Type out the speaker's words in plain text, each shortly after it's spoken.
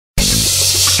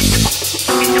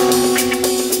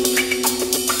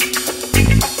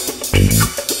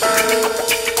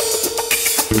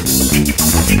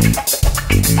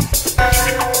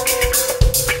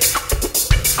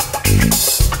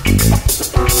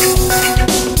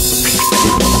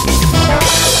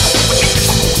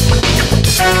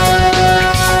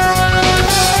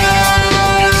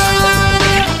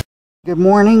Good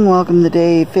morning, welcome to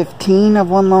day 15 of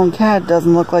One Lone Cat.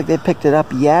 Doesn't look like they picked it up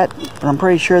yet, but I'm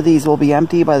pretty sure these will be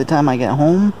empty by the time I get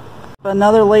home.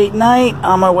 Another late night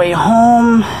on my way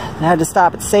home. I had to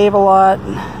stop at Save-A-Lot.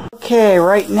 Okay,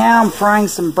 right now I'm frying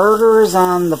some burgers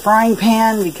on the frying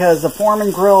pan because the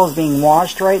Foreman grill is being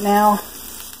washed right now.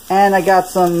 And I got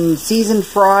some seasoned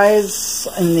fries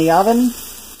in the oven.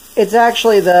 It's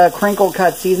actually the crinkle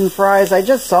cut seasoned fries. I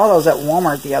just saw those at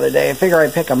Walmart the other day. I figure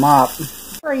I'd pick them up.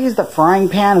 Before I use the frying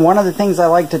pan, one of the things I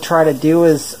like to try to do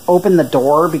is open the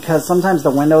door because sometimes the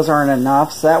windows aren't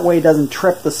enough, so that way it doesn't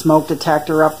trip the smoke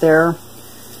detector up there.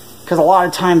 Because a lot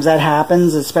of times that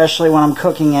happens, especially when I'm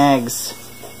cooking eggs.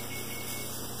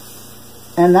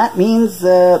 And that means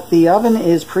that the oven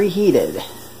is preheated.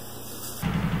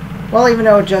 Well, even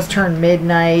though it just turned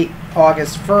midnight,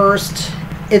 August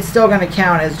 1st, it's still going to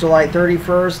count as July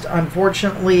 31st.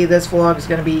 Unfortunately, this vlog is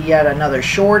going to be yet another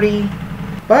shorty.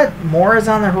 But more is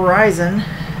on the horizon.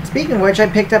 Speaking of which, I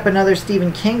picked up another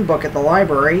Stephen King book at the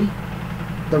library.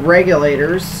 The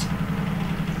Regulators.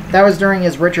 That was during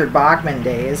his Richard Bachman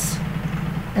days.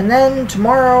 And then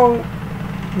tomorrow,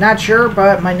 not sure,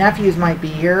 but my nephews might be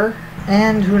here.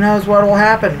 And who knows what will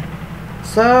happen.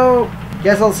 So,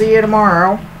 guess I'll see you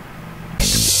tomorrow.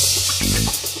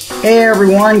 Hey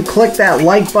everyone, click that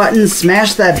like button,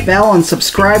 smash that bell, and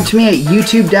subscribe to me at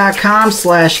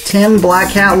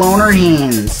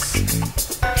youtube.com/TimBlackCatLonerHands.